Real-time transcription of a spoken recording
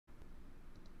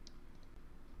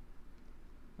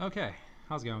Okay,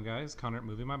 how's it going, guys? Connor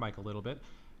moving my mic a little bit.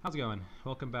 How's it going?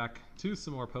 Welcome back to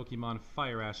some more Pokemon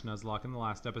Fire Ash Nuzlocke. In the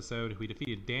last episode, we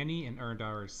defeated Danny and earned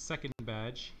our second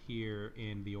badge here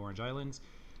in the Orange Islands.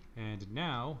 And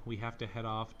now we have to head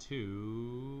off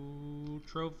to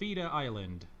Trovita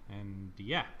Island. And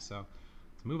yeah, so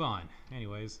let's move on.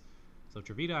 Anyways, so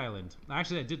Trovita Island.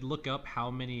 Actually, I did look up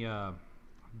how many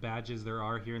badges there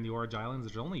are here in the Orange Islands.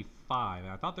 There's only 5.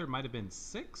 I thought there might have been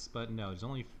 6, but no, there's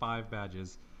only 5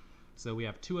 badges. So we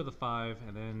have 2 of the 5,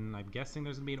 and then I'm guessing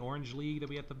there's going to be an Orange League that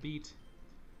we have to beat.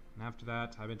 And after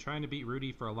that, I've been trying to beat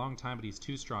Rudy for a long time, but he's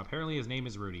too strong. Apparently his name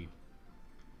is Rudy.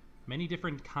 Many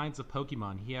different kinds of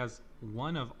Pokemon. He has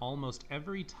one of almost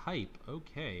every type.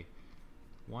 Okay.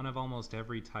 One of almost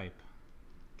every type.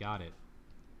 Got it.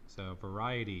 So,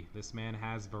 variety. This man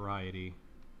has variety.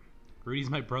 Rudy's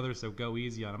my brother, so go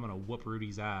easy on him. I'm going to whoop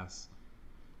Rudy's ass.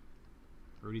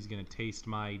 Rudy's going to taste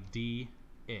my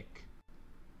D-ick.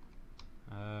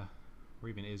 Where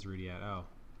even is Rudy at? Oh,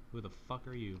 who the fuck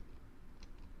are you?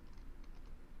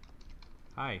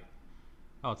 Hi.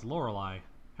 Oh, it's Lorelei.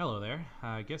 Hello there.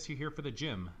 I guess you're here for the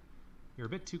gym. You're a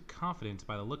bit too confident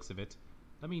by the looks of it.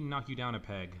 Let me knock you down a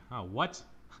peg. Oh, what?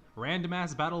 Random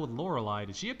ass battle with Lorelei.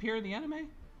 Did she appear in the anime?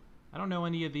 I don't know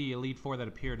any of the Elite Four that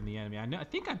appeared in the anime.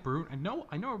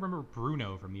 I remember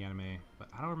Bruno from the anime, but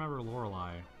I don't remember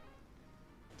Lorelei.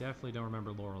 Definitely don't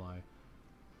remember Lorelei.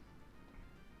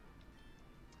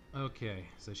 Okay,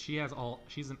 so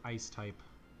she's an ice type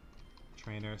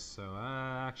trainer, so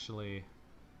actually,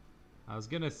 I was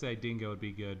gonna say Dingo would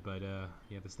be good, but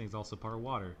yeah, this thing's also part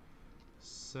water.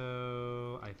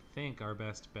 So I think our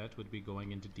best bet would be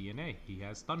going into DNA. He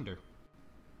has Thunder.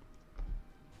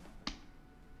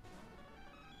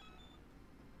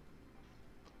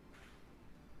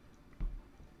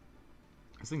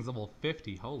 This thing's level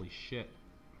 50, holy shit.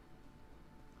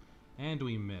 And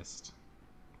we missed.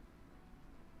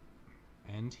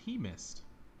 And he missed.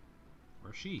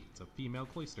 Or she. It's a female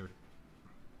cloistered.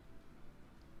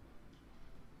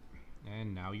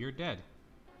 And now you're dead.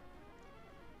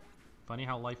 Funny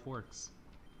how life works.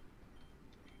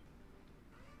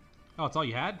 Oh, it's all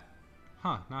you had?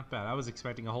 Huh, not bad. I was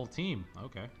expecting a whole team.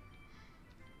 Okay.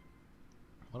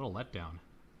 What a letdown.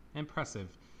 Impressive.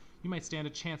 You might stand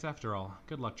a chance after all.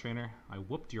 Good luck, trainer. I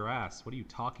whooped your ass. What are you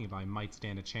talking about? I might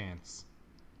stand a chance.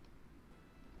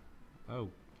 Oh,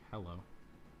 hello.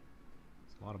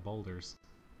 A lot of boulders.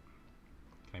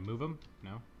 Can I move them?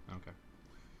 No? Okay.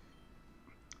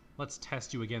 Let's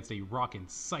test you against a rock and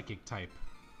psychic type.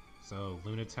 So,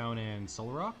 Lunatone and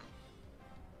Solrock?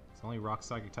 It's the only rock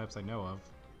psychic types I know of.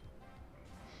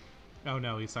 Oh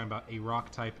no, he's talking about a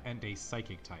rock type and a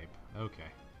psychic type. Okay.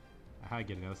 I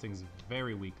get it. This thing's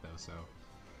very weak though, so.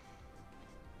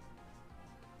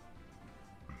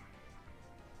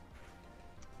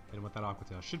 Hit him with that Aqua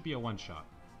Tail. Should be a one-shot.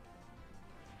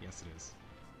 Yes, it is.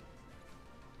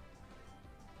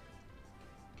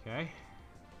 Okay.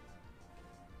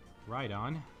 Right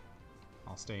on.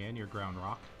 I'll stay in. You're Ground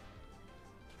Rock.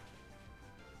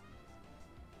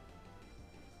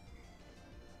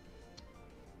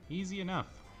 Easy enough.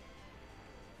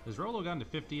 Has Rolo gotten to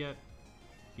 50 yet?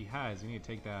 If he has, we need to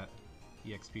take that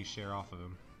EXP share off of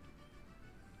him.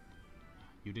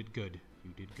 You did good.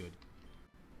 You did good.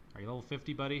 Are you level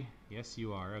 50, buddy? Yes,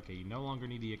 you are. Okay, you no longer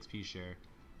need the EXP share.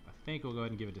 I think we'll go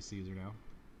ahead and give it to Caesar now.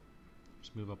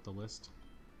 Just move up the list.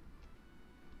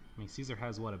 I mean, Caesar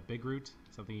has, what, a big root?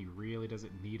 Something he really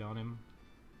doesn't need on him.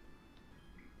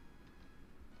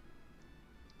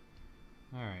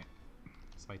 Alright.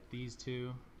 Let's fight these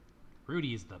two.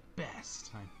 Rudy is the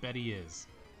best. I bet he is.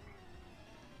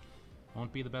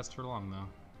 Won't be the best for long, though.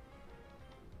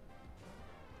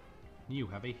 You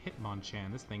have a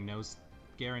Hitmonchan. This thing knows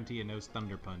Guarantee and knows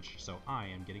Thunder Punch, so I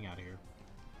am getting out of here.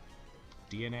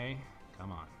 DNA,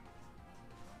 come on.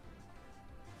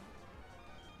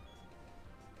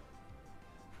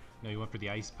 No, you went for the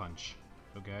Ice Punch.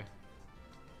 Okay.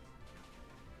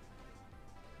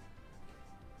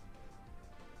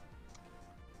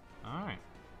 Alright.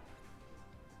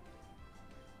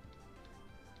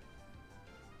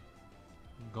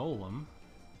 Golem.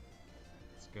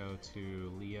 Let's go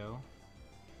to Leo.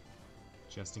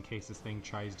 Just in case this thing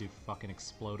tries to fucking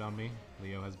explode on me.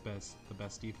 Leo has the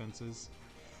best defenses.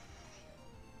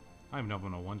 I don't even know if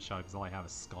I'm gonna one-shot because all I have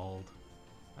is Scald.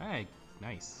 Hey,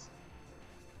 nice.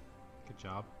 Good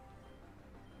job.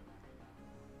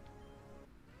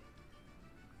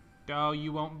 Oh,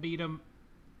 you won't beat him.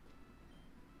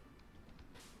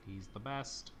 He's the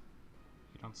best.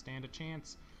 You don't stand a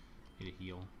chance. Need a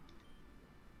heal.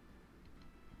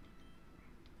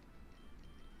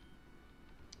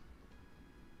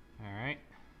 Alright.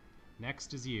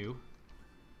 Next is you.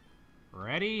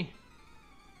 Ready?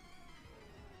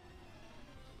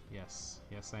 Yes.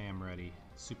 Yes, I am ready.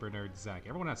 Super Nerd Zach.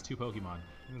 Everyone has 2 Pokemon.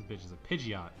 This bitch is a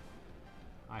Pidgeot.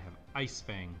 I have Ice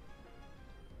Fang.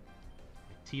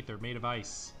 My teeth are made of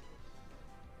ice.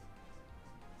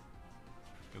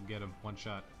 Go get him. One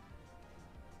shot.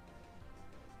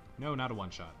 No, not a one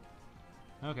shot.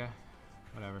 Okay.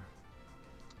 Whatever.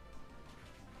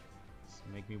 Just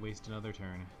make me waste another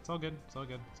turn. It's all good. It's all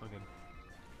good. It's all good.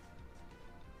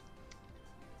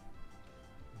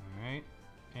 Alright.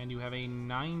 And you have a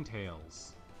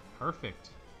Ninetales. Perfect.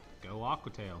 Go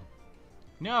Aqua Tail.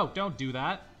 No, don't do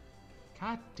that.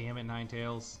 God damn it,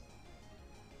 Ninetales.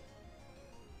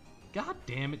 God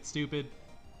damn it, stupid.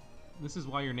 This is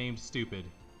why your name's stupid.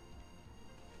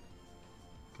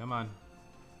 Come on.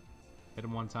 Hit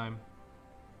him one time.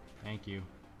 Thank you.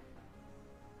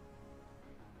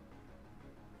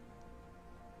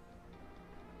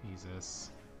 Jesus.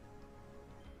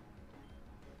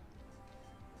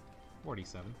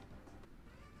 47.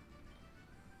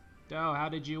 Oh, how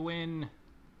did you win?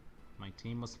 My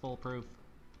team was foolproof.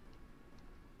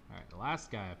 Alright, the last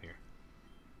guy up here.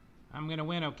 I'm gonna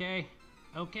win, okay?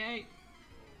 Okay?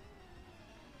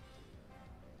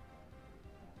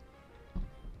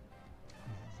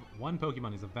 One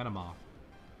Pokemon is a Venomoth.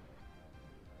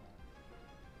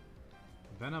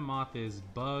 Venomoth is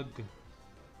bug...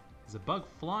 Is it bug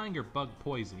flying or bug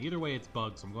poison? Either way, it's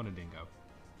bug, so I'm going to Dingo.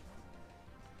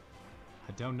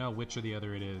 I don't know which or the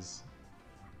other it is.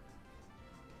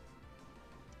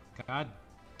 God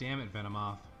damn it,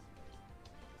 Venomoth.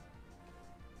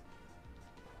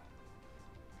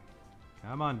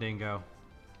 Come on, Dingo.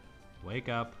 Wake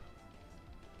up.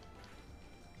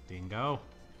 Dingo.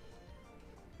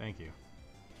 Thank you.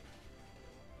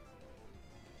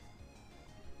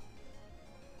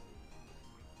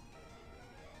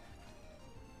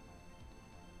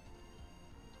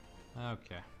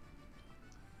 Okay.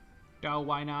 Oh,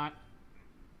 why not?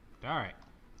 Alright.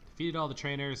 Defeated all the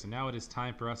trainers, and now it is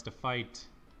time for us to fight...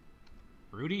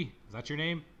 Rudy? Is that your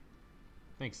name?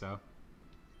 I think so.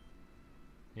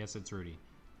 Yes, it's Rudy.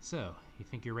 So, you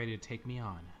think you're ready to take me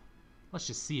on? Let's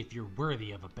just see if you're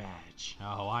worthy of a badge.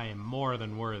 Oh, I am more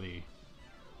than worthy.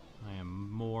 I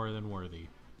am more than worthy.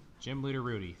 Gym Leader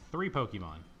Rudy. 3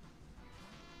 Pokemon.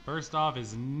 First off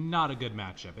is not a good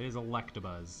matchup. It is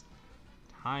Electabuzz.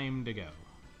 Time to go.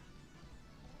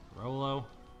 Rolo.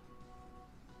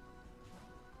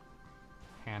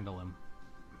 Handle him.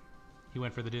 He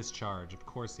went for the discharge. Of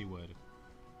course he would.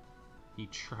 He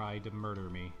tried to murder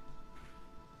me.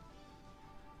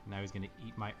 Now he's gonna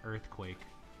eat my Earthquake.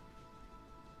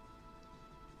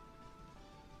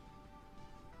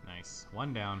 Nice.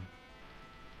 1 down.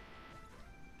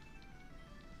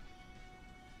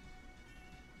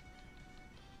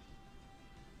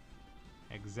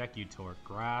 Executor.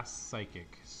 Grass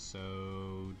Psychic.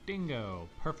 So, Dingo.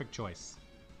 Perfect choice.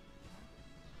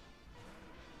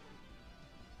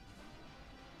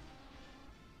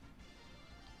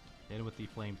 Hit with the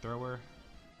Flamethrower.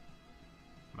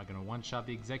 Am I gonna one-shot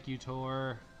the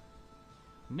Executor?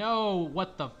 No!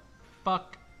 What the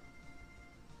fuck?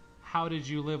 How did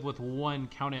you live with 1?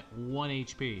 Count it, 1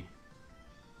 HP.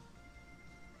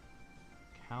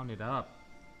 Count it up.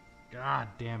 God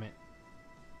damn it.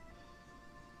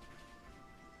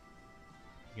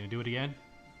 You gonna do it again?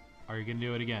 Are you gonna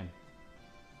do it again?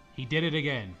 He did it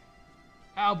again.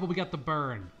 Oh, but we got the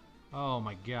burn. Oh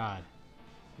my god.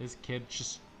 This kid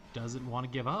just doesn't want to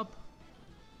give up.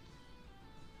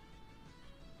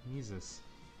 Jesus.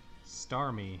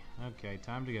 Starmie. Okay,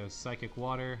 time to go. Psychic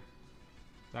Water.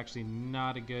 It's actually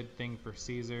not a good thing for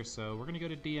Caesar, so we're gonna go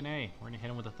to DNA. We're gonna hit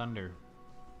him with a Thunder.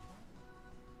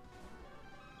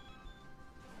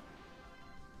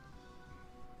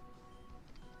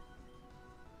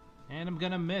 And I'm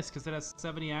gonna miss because it has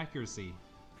 70 accuracy.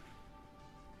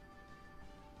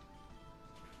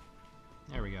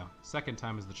 There we go. Second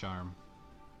time is the charm.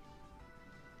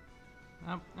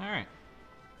 Oh, alright.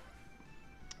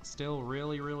 Still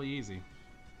really, really easy.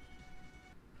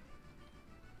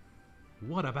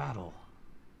 What a battle!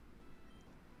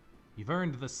 You've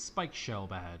earned the Spike Shell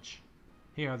badge.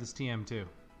 Here, this TM2.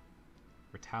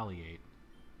 Retaliate.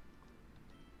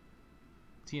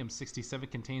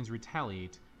 TM67 contains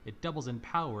Retaliate. It doubles in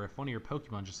power if one of your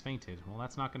Pokemon just fainted. Well,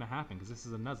 that's not going to happen because this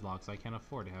is a Nuzlocke, so I can't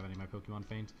afford to have any of my Pokemon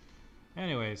faint.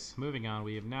 Anyways, moving on.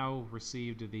 We have now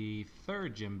received the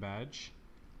 3rd gym badge.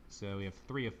 So we have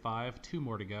 3 of 5, 2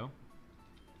 more to go.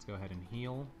 Let's go ahead and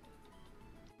heal.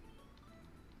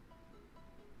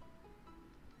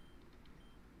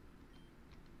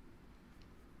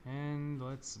 And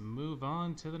let's move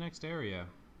on to the next area,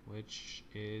 which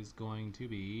is going to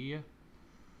be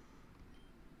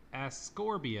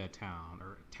Ascorbia Town,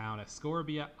 or Town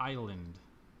Ascorbia Island,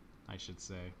 I should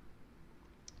say.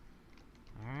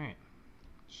 Alright,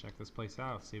 check this place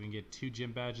out, see if we can get 2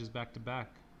 gym badges back to back.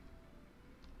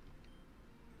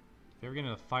 If you ever get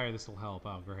into a fire, this will help.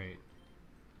 Oh, great.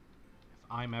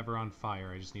 If I'm ever on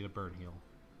fire, I just need a burn heal.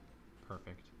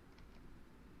 Perfect.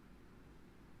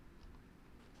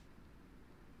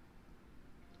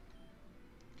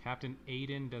 Captain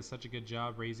Aiden does such a good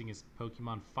job raising his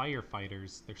Pokemon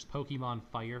firefighters. There's Pokemon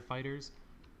firefighters.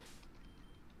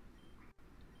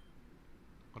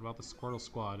 What about the Squirtle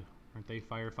Squad? Aren't they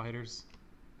firefighters?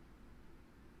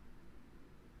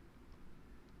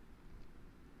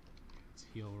 Let's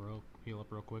heal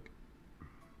up real quick.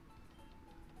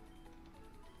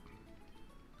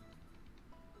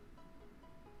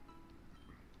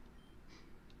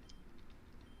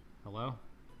 Hello?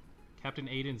 Captain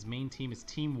Aiden's main team is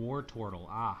Team Wartortle.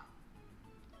 Ah.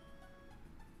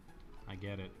 I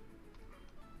get it.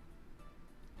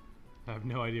 I have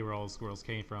no idea where all the squirrels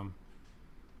came from.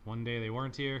 One day they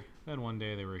weren't here, then one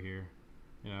day they were here.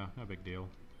 You know, no big deal.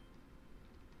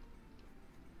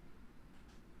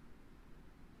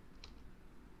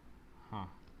 Huh.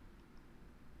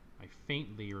 I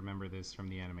faintly remember this from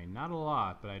the anime. Not a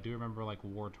lot, but I do remember like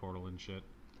Wartortle and shit.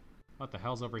 What the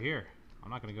hell's over here?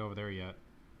 I'm not gonna go over there yet.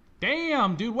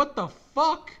 Damn, dude, what the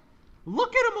fuck?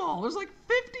 Look at them all. There's like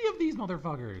 50 of these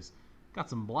motherfuckers. Got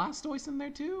some Blastoise in there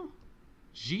too?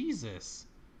 Jesus.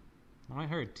 When I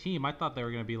heard team, I thought they were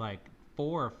going to be like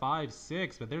 4 or 5,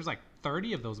 6, but there's like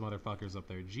 30 of those motherfuckers up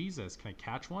there. Jesus, can I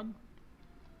catch one?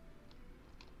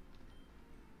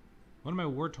 One of my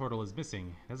Wartortle is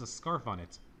missing. It has a scarf on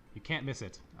it. You can't miss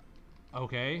it.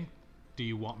 Okay. Do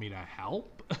you want me to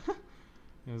help?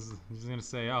 I was just going to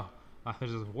say, oh.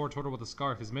 There's a Wartortle with a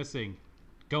scarf is missing.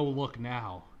 Go look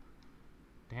now.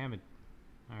 Damn it.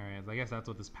 Alright, I guess that's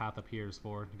what this path up here is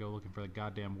for. To go looking for the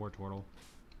goddamn Wartortle.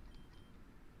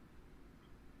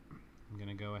 I'm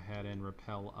gonna go ahead and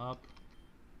rappel up.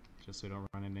 Just so we don't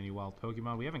run into any wild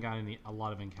Pokemon. We haven't gotten a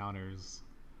lot of encounters.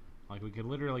 Like, we could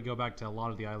literally go back to a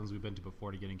lot of the islands we've been to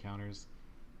before to get encounters.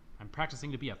 I'm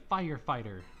practicing to be a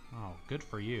firefighter. Oh, good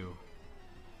for you.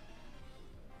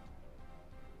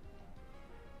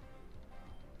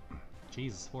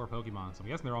 Jesus, 4 Pokemon. So I'm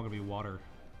guessing they're all gonna be water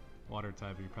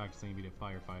type if you're practicing to be a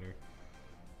firefighter.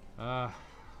 Can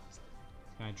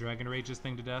I Dragon Rage this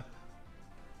thing to death?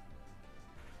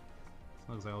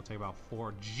 Looks like it'll take about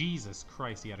 4. Jesus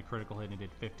Christ, he had a critical hit and it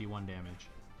did 51 damage.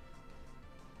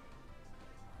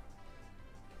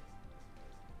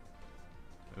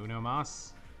 Uno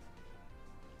Mas?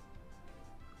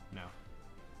 No.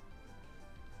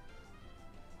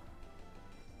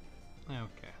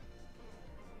 Okay.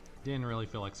 Didn't really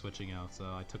feel like switching out, so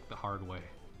I took the hard way.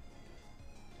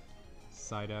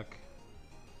 Psyduck.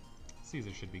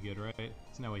 Caesar should be good, right?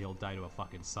 There's no way he'll die to a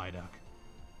fucking Psyduck.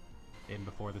 And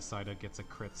before the Psyduck gets a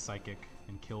crit Psychic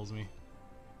and kills me.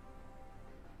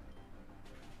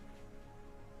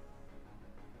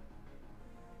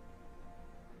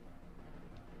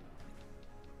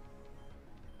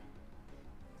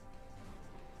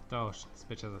 Oh, this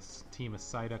bitch has a team of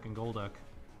Psyduck and Golduck.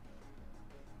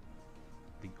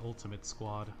 The ultimate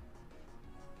squad.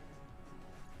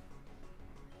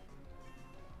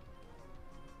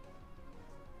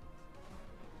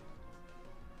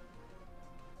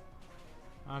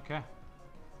 Okay.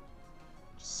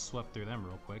 Just swept through them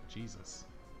real quick. Jesus.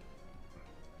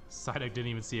 Psyduck didn't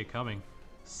even see it coming.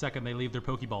 Second they leave their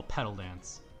Pokeball Petal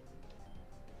Dance.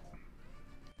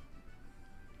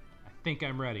 I think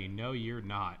I'm ready. No, you're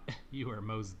not. You are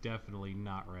most definitely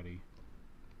not ready.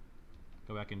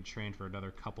 Go back and train for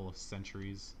another couple of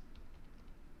centuries.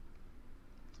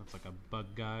 Looks like a bug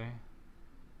guy.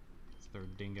 Let's throw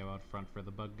Dingo out front for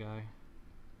the bug guy.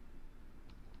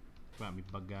 Come at me,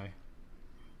 bug guy.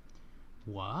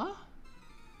 What?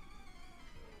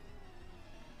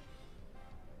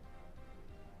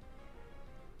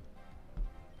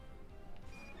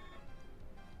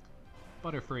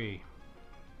 Butterfree.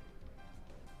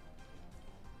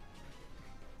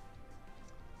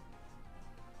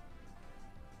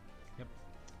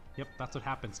 Yep, that's what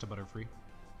happens to Butterfree.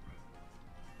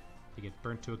 They get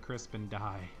burnt to a crisp and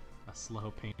die. A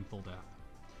slow, painful death.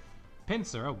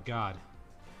 Pinsir, oh god.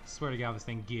 I swear to god this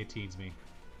thing guillotines me.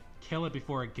 Kill it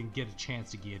before it can get a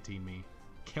chance to guillotine me.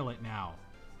 Kill it now.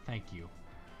 Thank you.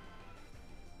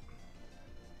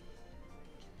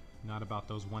 Not about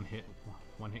those one-hit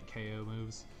KO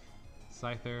moves.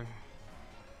 Scyther.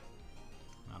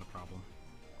 Not a problem.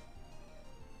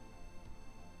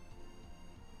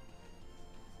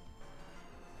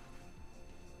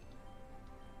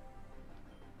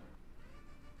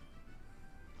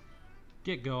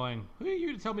 Get going. Who are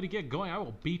you to tell me to get going? I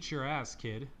will beat your ass,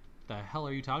 kid. The hell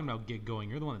are you talking about, get going?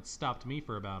 You're the one that stopped me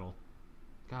for a battle.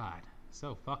 God,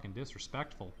 so fucking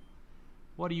disrespectful.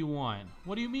 What do you want?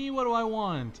 What do you mean, what do I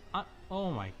want?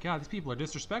 Oh my god, these people are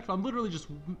disrespectful. I'm literally just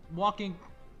walking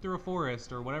through a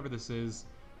forest or whatever this is.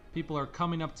 People are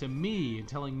coming up to me and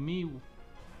telling me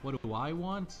what do I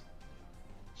want?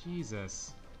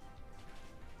 Jesus.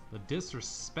 The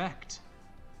disrespect.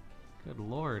 Good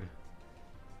lord.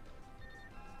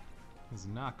 This is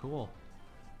not cool.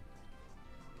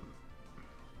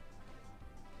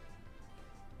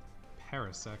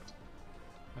 Parasect.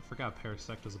 I forgot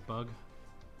Parasect was a bug.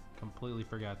 Completely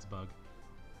forgot it's a bug.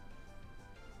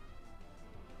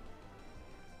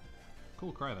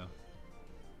 Cool cry though.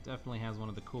 Definitely has one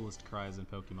of the coolest cries in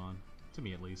Pokemon. To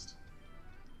me at least.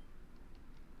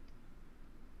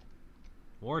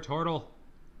 Wartortle!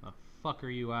 The fuck are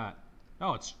you at?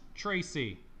 Oh, it's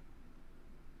Tracy!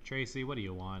 Tracy, what do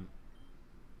you want?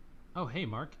 Oh, hey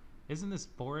Mark. Isn't this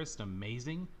forest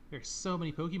amazing? There's so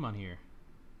many Pokemon here.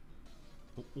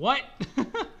 What?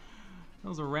 That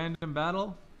was a random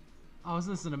battle? Oh,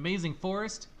 isn't this an amazing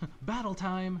forest? Battle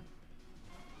time!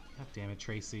 God damn it,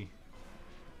 Tracy.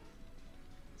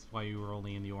 That's why you were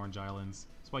only in the Orange Islands.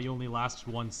 That's why you only last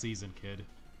one season, kid.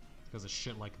 It's because of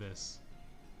shit like this.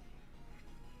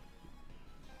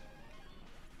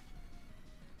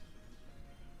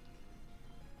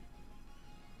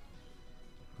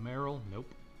 Meryl? Nope.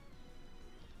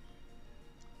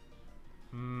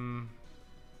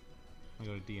 I'll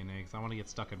go to DNA because I want to get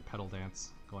stuck in Petal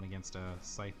Dance going against a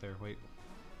Scyther. Wait.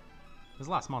 His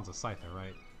last mon's a Scyther,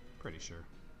 right? Pretty sure.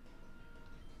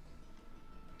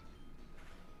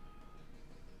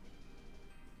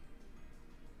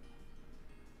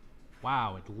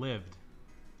 Wow, it lived.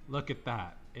 Look at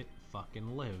that. It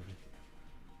fucking lived.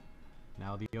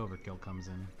 Now the overkill comes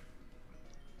in.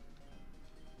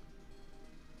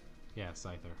 Yeah,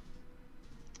 Scyther.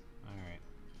 Alright.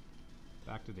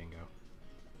 Back to Dingo.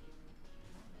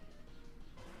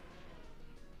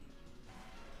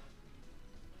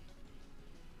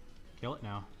 Kill it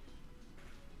now.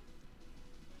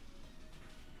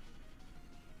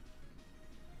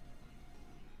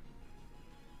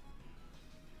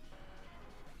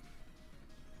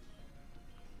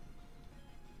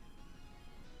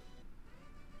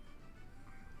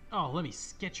 Oh, let me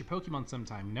sketch your Pokemon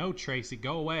sometime. No, Tracy,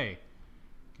 go away.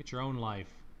 Get your own life.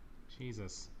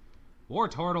 Jesus.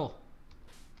 Wartortle!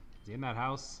 Is he in that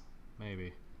house?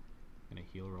 Maybe. Gonna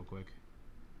heal real quick.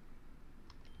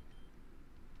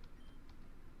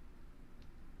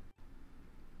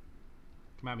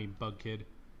 Come at me, bug kid.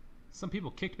 Some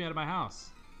people kicked me out of my house.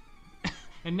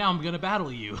 And now I'm gonna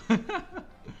battle you.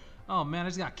 Oh man, I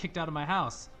just got kicked out of my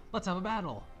house. Let's have a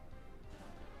battle.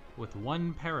 With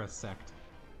one Parasect.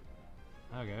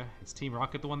 Okay, is Team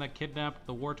Rocket the one that kidnapped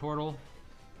the Wartortle?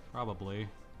 Probably.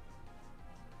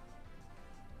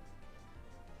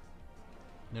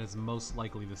 That is most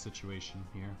likely the situation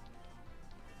here.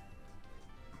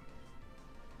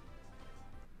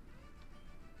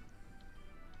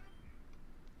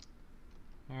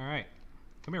 Alright.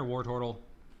 Come here, Wartortle.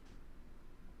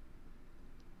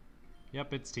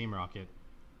 Yep, it's Team Rocket.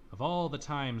 Of all the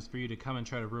times for you to come and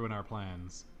try to ruin our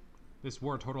plans, this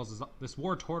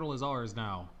Wartortle is ours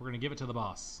now. We're gonna give it to the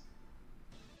boss.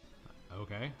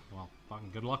 Okay, well,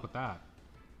 fucking good luck with that.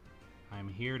 I'm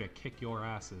here to kick your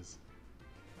asses.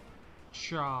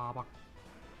 Chaba.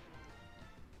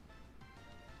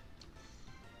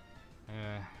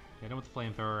 Hit him with the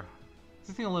flamethrower. Is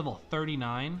this thing on level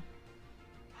 39?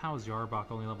 How is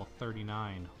Yarbok only level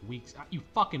 39? Weeks. You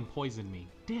fucking poisoned me,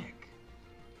 dick.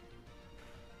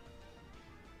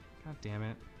 God damn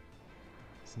it.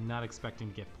 I was not expecting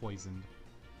to get poisoned.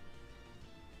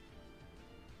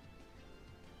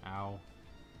 Ow.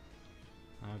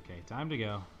 Okay, time to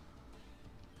go.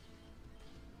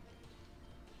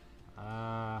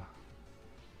 I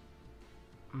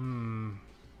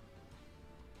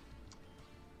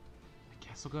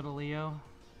guess we'll go to Leo.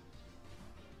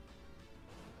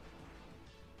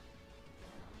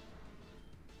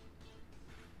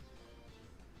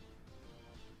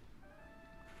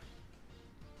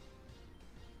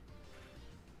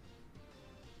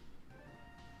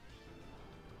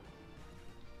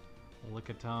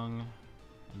 Lickitung,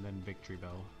 and then Victory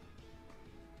Bell.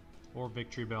 Or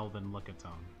Victory Bell, then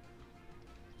Lickitung.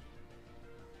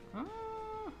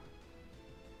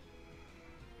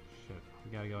 Shit,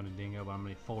 we gotta go into Dingo, but I'm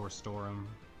gonna full restore him.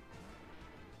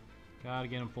 Gotta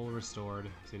get him full restored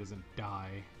so he doesn't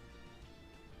die.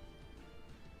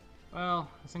 Well,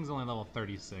 this thing's only level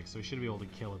 36, so we should be able to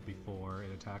kill it before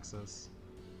it attacks us.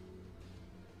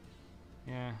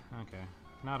 Yeah, okay.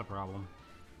 Not a problem.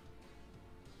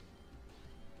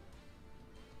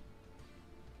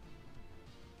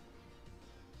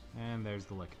 And there's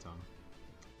the Lickitung,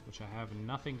 which I have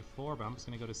nothing for, but I'm just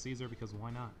going to go to Caesar because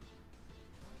why not?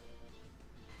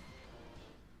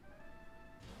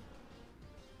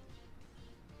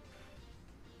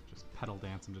 Just petal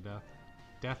dance him to death.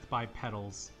 Death by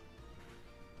petals.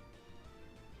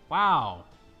 Wow!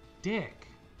 Dick!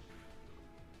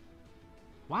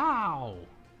 Wow!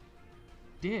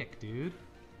 Dick, dude.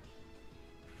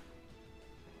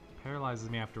 Paralyzes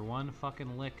me after one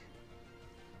fucking lick.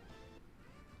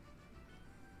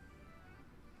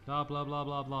 Blah, blah, blah,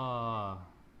 blah, blah.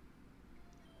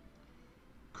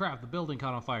 Crap, the building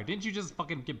caught on fire. Didn't you just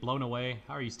fucking get blown away?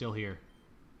 How are you still here?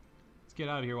 Let's get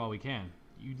out of here while we can.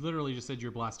 You literally just said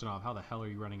you're blasting off. How the hell are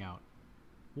you running out?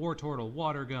 War Turtle,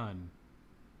 water gun.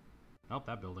 Oh,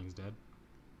 that building's dead.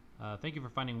 Thank you for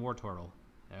finding War Turtle.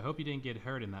 I hope you didn't get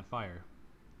hurt in that fire.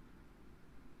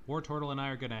 War Turtle and I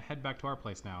are gonna head back to our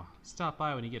place now. Stop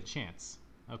by when you get a chance.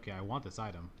 Okay, I want this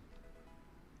item.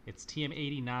 It's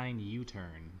TM89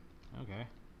 U-turn. Okay.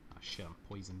 Oh shit, I'm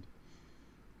poisoned.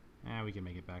 We can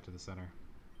make it back to the center.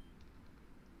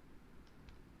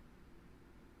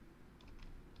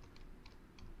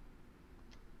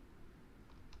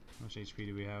 How much HP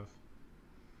do we have?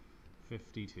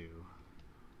 52.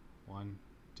 1,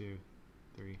 2,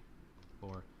 3,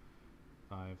 4,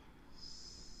 5.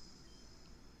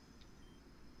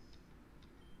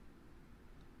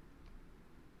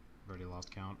 I've already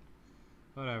lost count.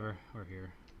 Whatever, we're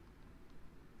here.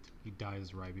 He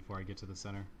dies right before I get to the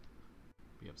center.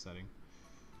 Be upsetting.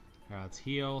 Alright, let's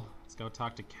heal. Let's go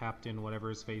talk to Captain, whatever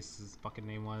his fucking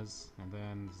name was. And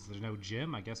then, there's no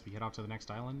gym. I guess we head off to the next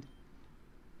island.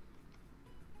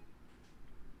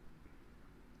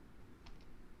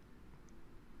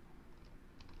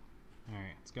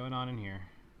 Alright, what's going on in here?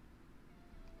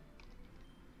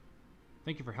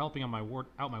 Thank you for helping out my war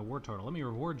turtle. Let me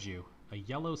reward you. A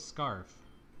yellow scarf.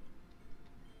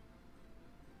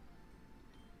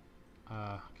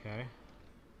 Okay.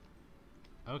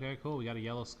 Okay, cool. We got a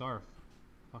yellow scarf.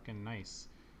 Fucking nice.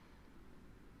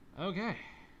 Okay.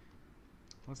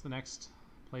 What's the next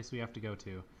place we have to go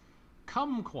to?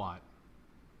 Kumquat.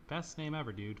 Best name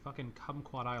ever, dude. Fucking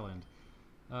Kumquat Island.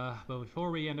 But before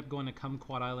we end up going to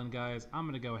Kumquat Island, guys, I'm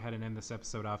going to go ahead and end this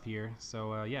episode off here.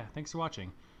 So, yeah, thanks for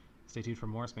watching. Stay tuned for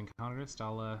more. It's been Connorist.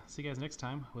 I'll see you guys next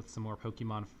time with some more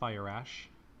Pokemon Fire Ash.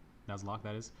 Nuzlocke,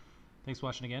 that is. Thanks for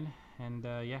watching again, and,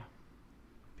 yeah.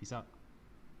 Peace out.